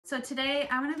So today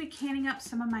I'm going to be canning up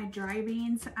some of my dry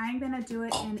beans. I'm going to do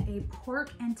it in a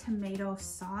pork and tomato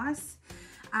sauce.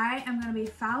 I am going to be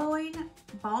following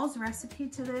Ball's recipe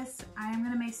to this. I am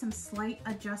going to make some slight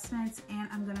adjustments, and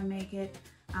I'm going to make it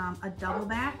a double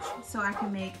batch so I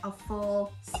can make a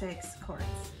full 6 quarts.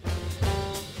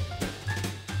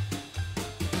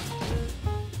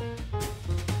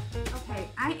 Okay,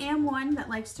 I am one that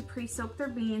likes to pre-soak their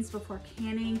beans before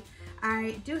canning.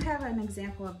 I do have an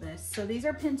example of this. So these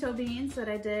are pinto beans that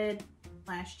I did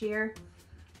last year.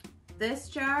 This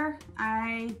jar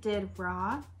I did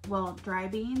raw, well, dry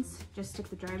beans, just stick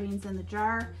the dry beans in the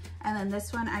jar. And then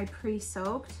this one I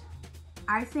pre-soaked.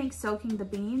 I think soaking the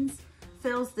beans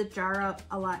fills the jar up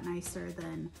a lot nicer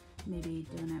than maybe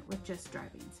doing it with just dry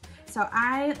beans. So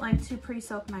I like to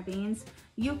pre-soak my beans.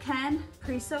 You can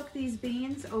pre-soak these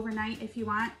beans overnight if you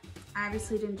want. I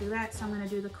obviously didn't do that, so I'm gonna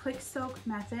do the quick soak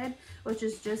method, which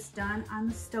is just done on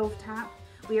the stovetop.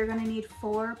 We are gonna need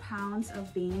 4 pounds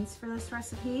of beans for this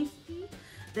recipe.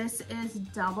 This is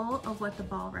double of what the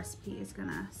Ball recipe is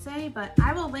gonna say, but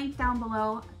I will link down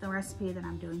below the recipe that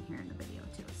I'm doing here in the video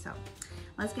too. So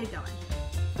let's get going.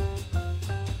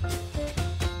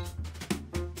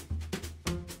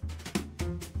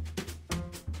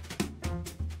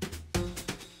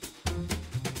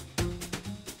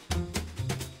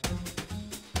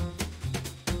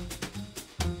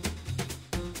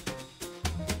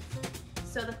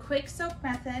 So the quick soak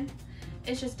method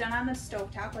is just done on the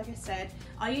stovetop, like I said.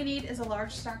 All you need is a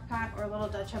large stock pot or a little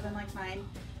Dutch oven like mine.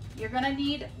 You're gonna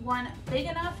need one big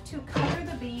enough to cover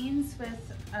the beans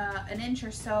with 1 inch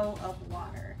or so of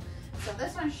water. So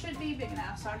this one should be big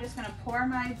enough. So I'm just gonna pour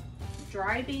my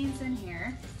dry beans in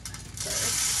here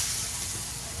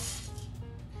first,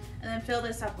 and then fill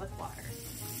this up with water.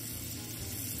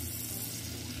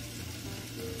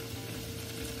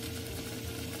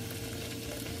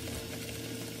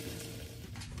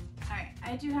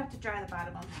 I do have to dry the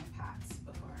bottom of my pots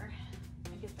before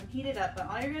I get them heated up, but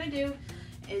all you're gonna do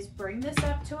is bring this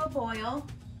up to a boil,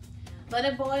 let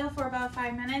it boil for about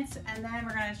 5 minutes, and then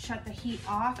we're gonna shut the heat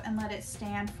off and let it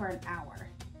stand for an hour.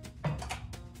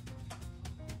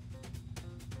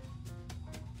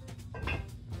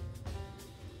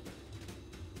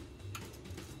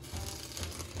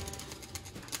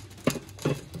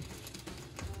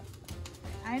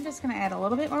 I'm just gonna add a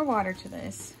little bit more water to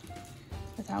this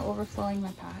without overflowing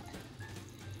my pot.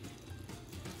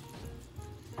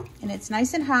 And it's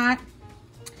nice and hot,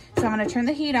 so I'm gonna turn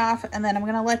the heat off, and then I'm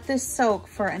gonna let this soak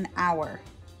for an hour.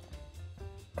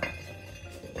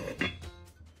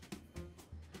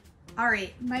 All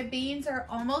right, my beans are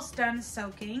almost done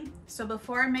soaking. So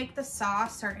before I make the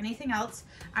sauce or anything else,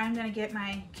 I'm gonna get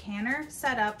my canner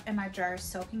set up and my jars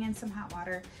soaking in some hot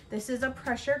water. This is a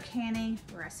pressure canning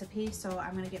recipe, so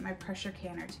I'm gonna get my pressure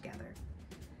canner together.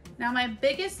 Now, my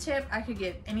biggest tip I could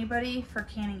give anybody for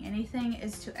canning anything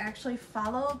is to actually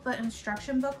follow the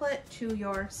instruction booklet to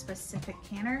your specific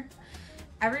canner.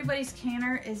 Everybody's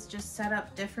canner is just set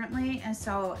up differently, and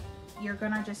so you're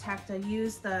gonna just have to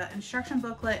use the instruction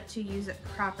booklet to use it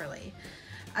properly,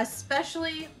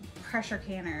 especially pressure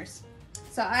canners.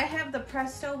 So I have the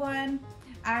Presto one.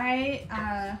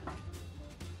 I'm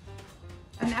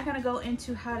not gonna go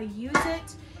into how to use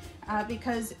it,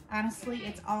 because honestly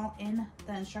it's all in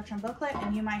the instruction booklet,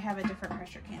 and you might have a different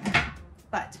pressure canner,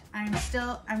 but I'm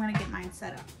gonna get mine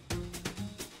set up.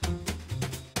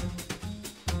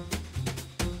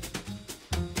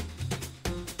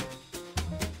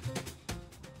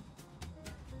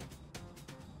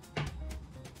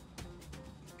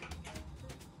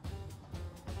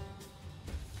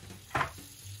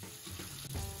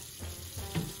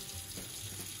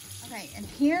 Okay, and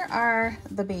here are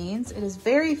the beans. It is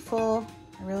very full.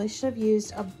 I really should have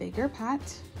used a bigger pot,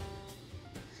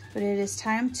 but it is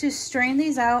time to strain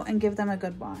these out and give them a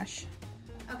good wash.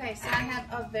 Okay, so I have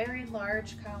a very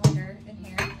large colander in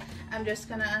here. I'm just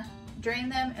gonna drain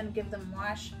them and give them a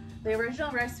wash. The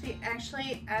original recipe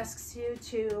actually asks you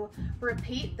to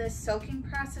repeat this soaking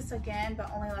process again,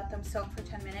 but only let them soak for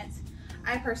 10 minutes.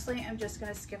 I personally am just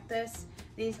gonna skip this.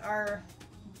 These are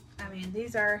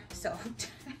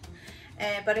soaked.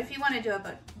 But if you want to do it,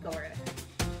 go right ahead.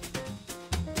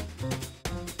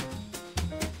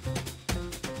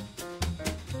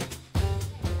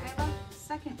 I have a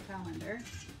second colander.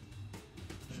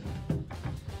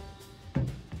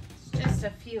 It's just a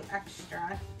few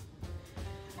extra.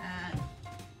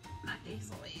 Not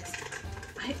these Louise.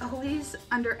 I always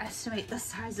underestimate the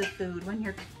size of food when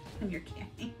you're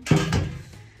canning.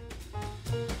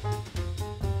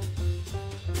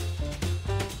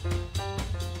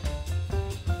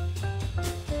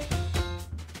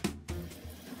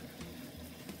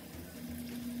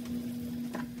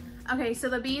 Okay, so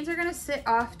the beans are gonna sit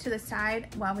off to the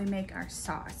side while we make our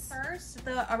sauce. First,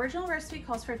 the original recipe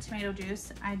calls for tomato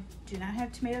juice. I do not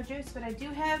have tomato juice, but I do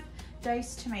have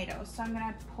diced tomatoes. So I'm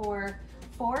gonna pour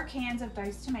 4 cans of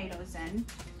diced tomatoes in.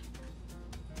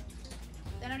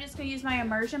 Then I'm just gonna use my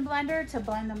immersion blender to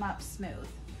blend them up smooth.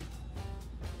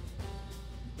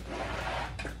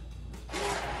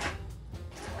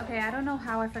 Okay, I don't know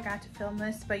how I forgot to film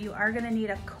this, but you are gonna need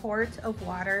a quart of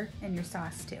water in your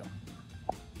sauce too.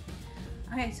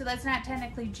 Okay, so that's not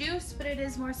technically juice, but it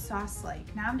is more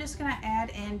sauce-like. Now I'm just gonna add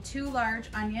in 2 large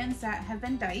onions that have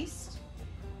been diced.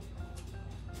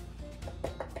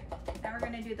 Now we're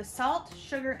gonna do the salt,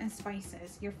 sugar, and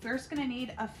spices. You're first gonna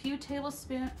need a few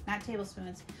teaspoons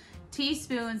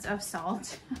of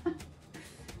salt.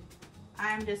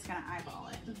 I'm just gonna eyeball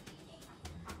it.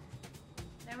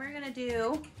 Then we're gonna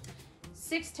do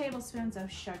 6 tablespoons of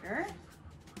sugar.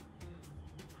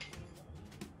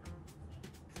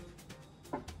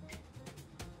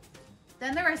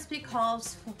 Then the recipe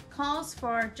calls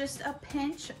for just a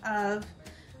pinch of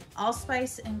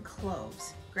allspice and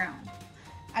cloves ground.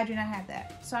 I do not have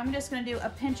that. So I'm just gonna do a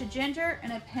pinch of ginger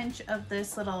and a pinch of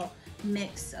this little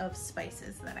mix of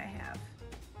spices that I have.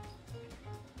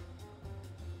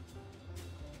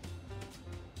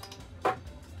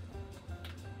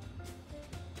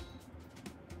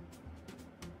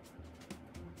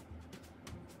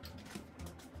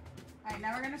 All right,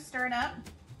 now we're gonna stir it up.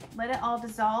 Let it all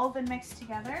dissolve and mix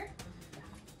together.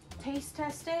 Taste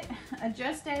test it,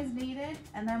 adjust as needed,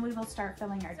 and then we will start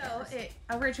filling our jars. So it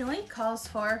originally calls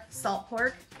for salt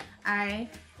pork. I,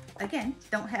 again,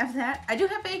 don't have that. I do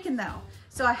have bacon though.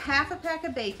 So a half a pack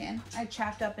of bacon, I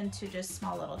chopped up into just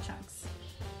small little chunks.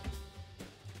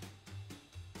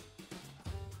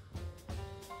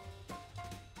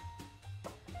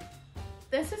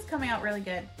 This is coming out really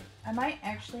good. I might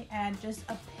actually add just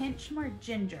a pinch more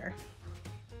ginger.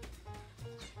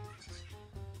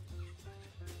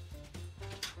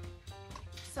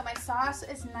 So my sauce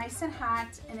is nice and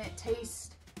hot and it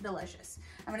tastes delicious.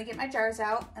 I'm gonna get my jars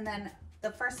out, and then the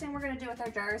first thing we're gonna do with our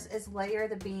jars is layer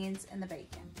the beans and the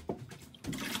bacon.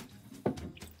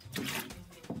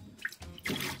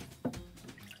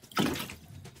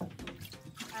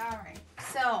 All right,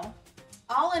 so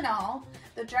all in all,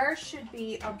 the jars should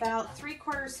be about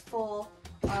 3/4 full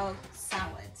of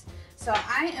solids. So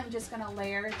I am just gonna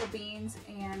layer the beans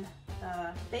and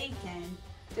the bacon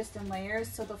just in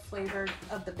layers so the flavor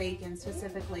of the bacon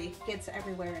specifically gets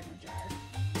everywhere in the jar.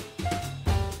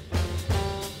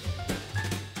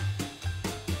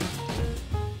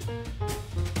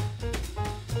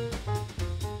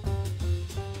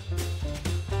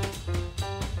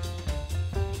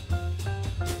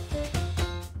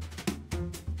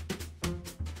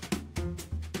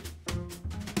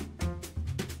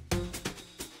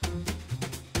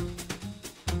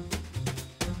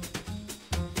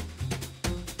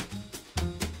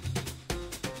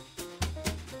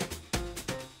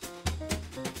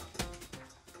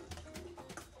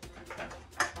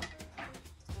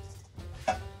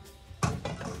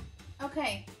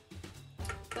 Okay,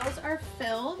 those are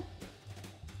filled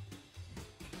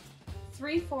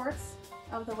 3/4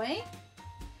 of the way.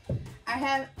 I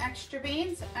have extra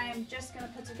beans. I am just gonna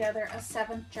put together a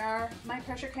 7th jar. My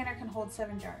pressure canner can hold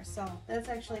 7 jars, so that's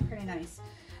actually pretty nice.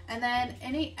 And then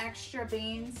any extra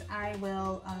beans I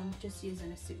will just use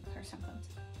in a soup or something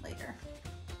later.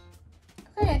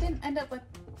 Okay, I didn't end up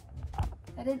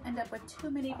with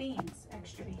too many beans,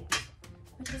 extra beans,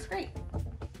 which is great.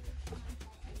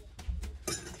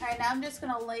 All right, now I'm just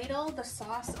gonna ladle the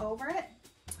sauce over it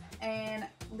and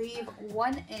leave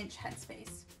 1 inch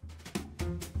headspace.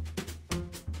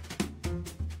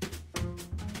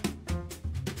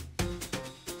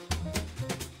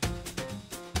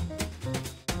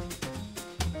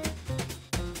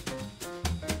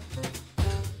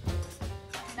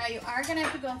 Now you are gonna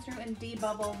have to go through and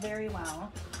debubble very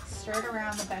well. Stir it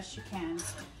around the best you can.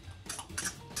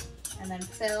 And then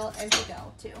fill as you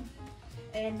go too.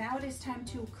 And now it is time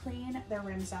to clean the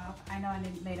rims off. I know I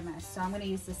made a mess, so I'm gonna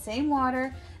use the same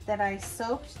water that I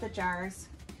soaked the jars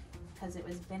because it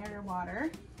was vinegar water.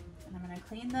 And I'm gonna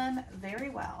clean them very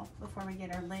well before we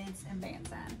get our lids and bands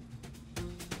on.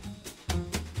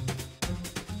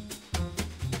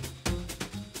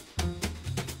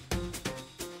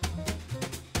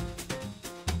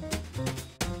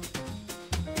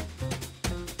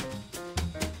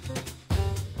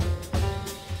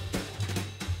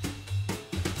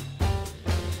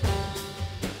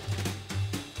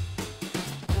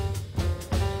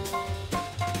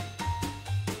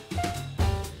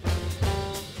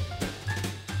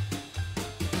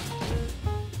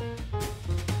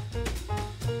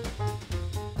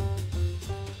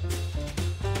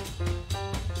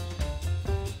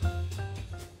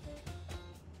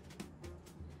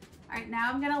 now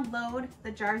I'm gonna load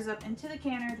the jars up into the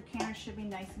canner. The canner should be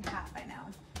nice and hot by now.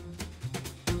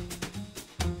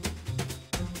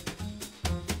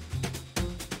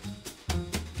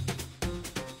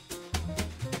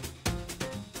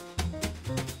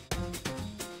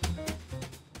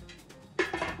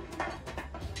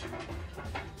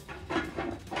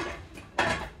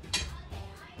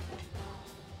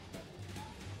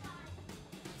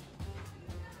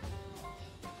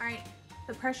 All right,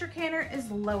 the pressure canner is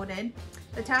loaded.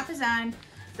 The top is on.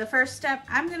 The first step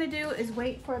I'm gonna do is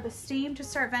wait for the steam to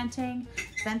start venting,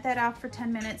 vent that out for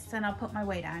 10 minutes, then I'll put my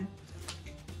weight on.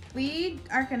 We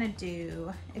are gonna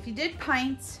do, if you did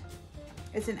pints,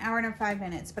 it's an hour and 5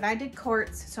 minutes, but I did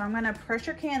quarts, so I'm gonna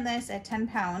pressure can this at 10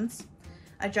 pounds,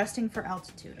 adjusting for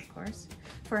altitude, of course,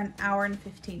 for an hour and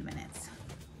 15 minutes.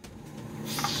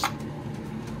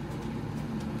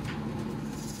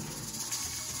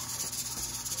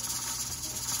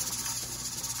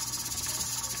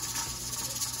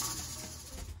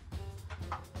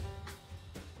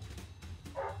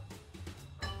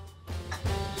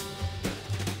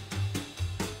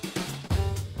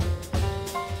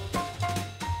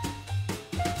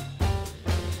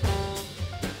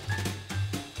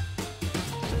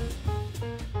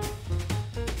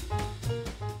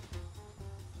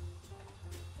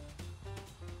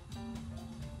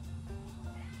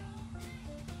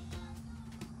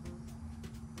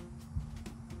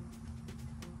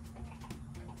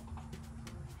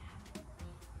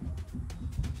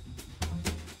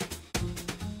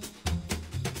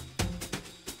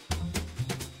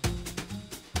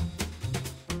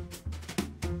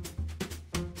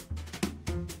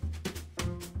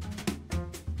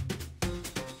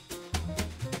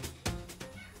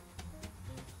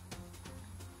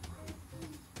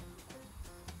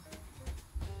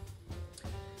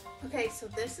 Okay, so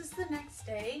this is the next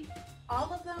day.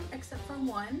 All of them except for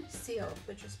one sealed,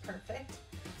 which is perfect.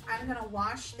 I'm gonna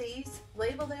wash these,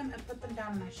 label them, and put them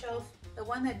down on my shelf. The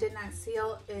one that did not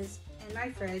seal is in my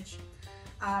fridge.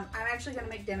 I'm actually gonna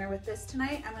make dinner with this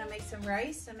tonight. I'm gonna make some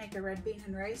rice and make a red bean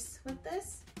and rice with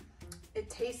this. It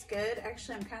tastes good.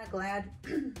 Actually, I'm kind of glad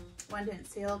one didn't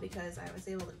seal because I was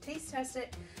able to taste test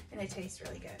it and it tastes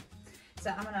really good.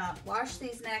 So I'm gonna wash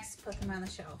these next, put them on the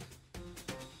shelf.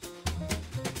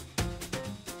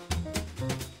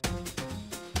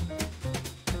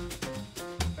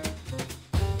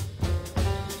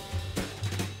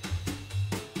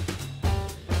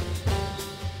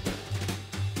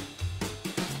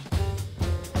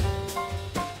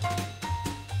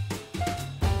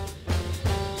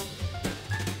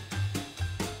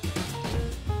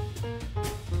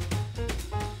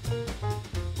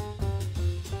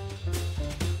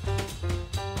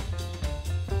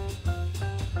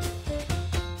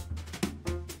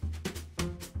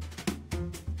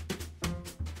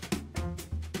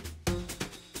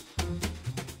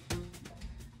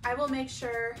 I will make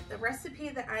sure the recipe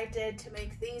that I did to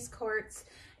make these quarts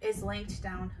is linked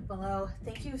down below.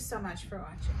 Thank you so much for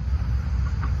watching.